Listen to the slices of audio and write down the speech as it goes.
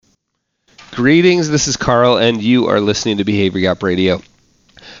Greetings, this is Carl, and you are listening to Behavior Gap Radio.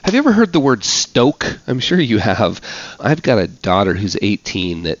 Have you ever heard the word stoke? I'm sure you have. I've got a daughter who's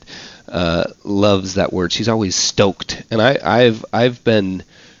 18 that loves that word. She's always stoked, and I've been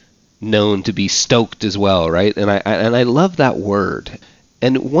known to be stoked as well, right? And I love that word.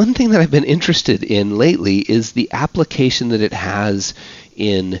 And one thing that I've been interested in lately is the application that it has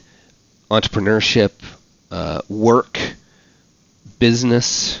in entrepreneurship, work,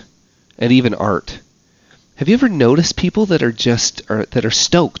 business, and even art. Have you ever noticed people that are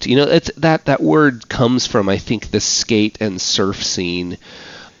stoked? You know, it's that word comes from, I think, the skate and surf scene,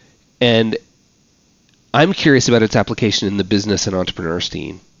 and I'm curious about its application in the business and entrepreneur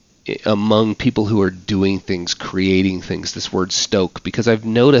scene, among people who are doing things, creating things. This word stoke, because I've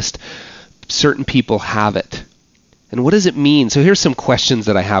noticed certain people have it. And what does it mean? So here's some questions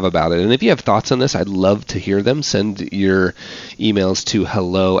that I have about it. And if you have thoughts on this, I'd love to hear them. Send your emails to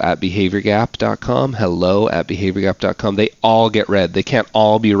hello@behaviorgap.com, hello@behaviorgap.com. They all get read. They can't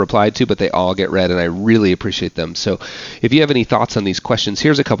all be replied to, but they all get read, and I really appreciate them. So if you have any thoughts on these questions,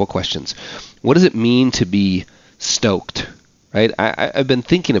 here's a couple questions. What does it mean to be stoked? Right? I've been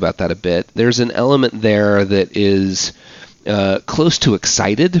thinking about that a bit. There's an element there that is close to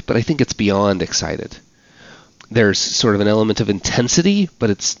excited, but I think it's beyond excited. There's sort of an element of intensity, but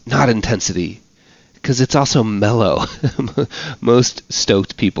it's not intensity because it's also mellow. Most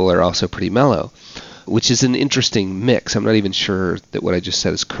stoked people are also pretty mellow, which is an interesting mix. I'm not even sure that what I just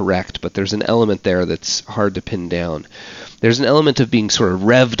said is correct, but there's an element there that's hard to pin down. There's an element of being sort of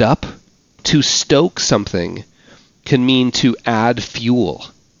revved up. To stoke something can mean to add fuel.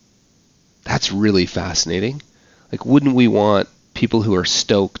 That's really fascinating. Like, wouldn't we want people who are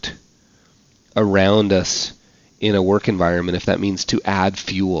stoked around us in a work environment if that means to add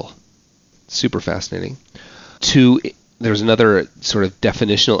fuel? Super fascinating. There's another sort of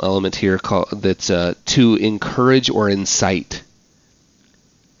definitional element here that's to encourage or incite.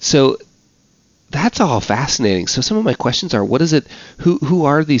 So that's all fascinating. So some of my questions are, what is it? Who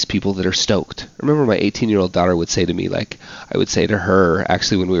are these people that are stoked? I remember my 18-year-old daughter would say to me, like I would say to her,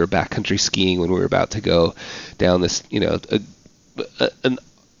 actually, when we were backcountry skiing, when we were about to go down this, a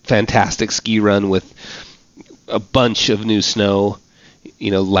fantastic ski run with a bunch of new snow,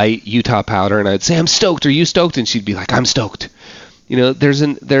 light Utah powder, and I'd say, "I'm stoked. Are you stoked?" And she'd be like, "I'm stoked." What does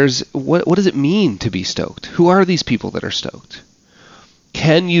it mean to be stoked? Who are these people that are stoked?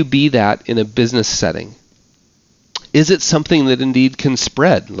 Can you be that in a business setting? Is it something that indeed can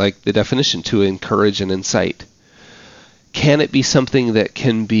spread, like the definition, to encourage and incite? Can it be something that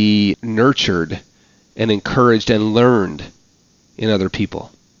can be nurtured and encouraged and learned in other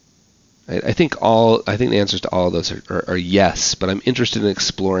people? I think the answers to all of those are yes, but I'm interested in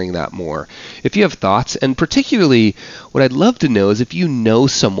exploring that more. If you have thoughts, and particularly what I'd love to know is if you know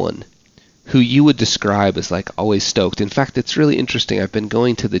someone who you would describe as like always stoked. In fact, it's really interesting. I've been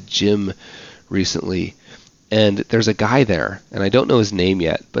going to the gym recently, and there's a guy there, and I don't know his name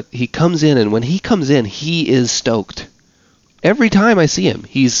yet, but he comes in, and when he comes in, he is stoked. Every time I see him,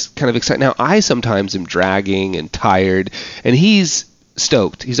 he's kind of excited. Now, I sometimes am dragging and tired, and he's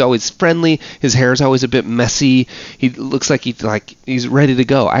stoked. He's always friendly. His hair is always a bit messy. He looks like he's ready to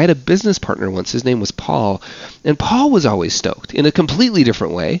go. I had a business partner once. His name was Paul, and Paul was always stoked in a completely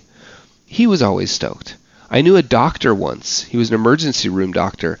different way. He was always stoked. I knew a doctor once. He was an emergency room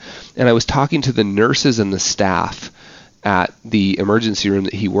doctor, and I was talking to the nurses and the staff at the emergency room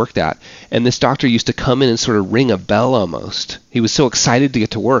that he worked at, and this doctor used to come in and sort of ring a bell almost. He was so excited to get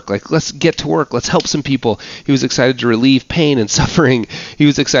to work. Like, let's get to work. Let's help some people. He was excited to relieve pain and suffering. He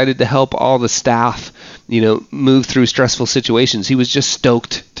was excited to help all the staff, move through stressful situations. He was just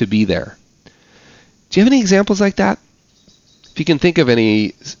stoked to be there. Do you have any examples like that? If you can think of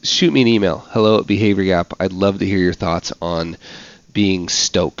any, shoot me an email, hello@behaviorgap. I'd love to hear your thoughts on being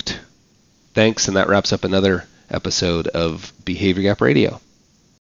stoked. Thanks, and that wraps up another episode of Behavior Gap Radio.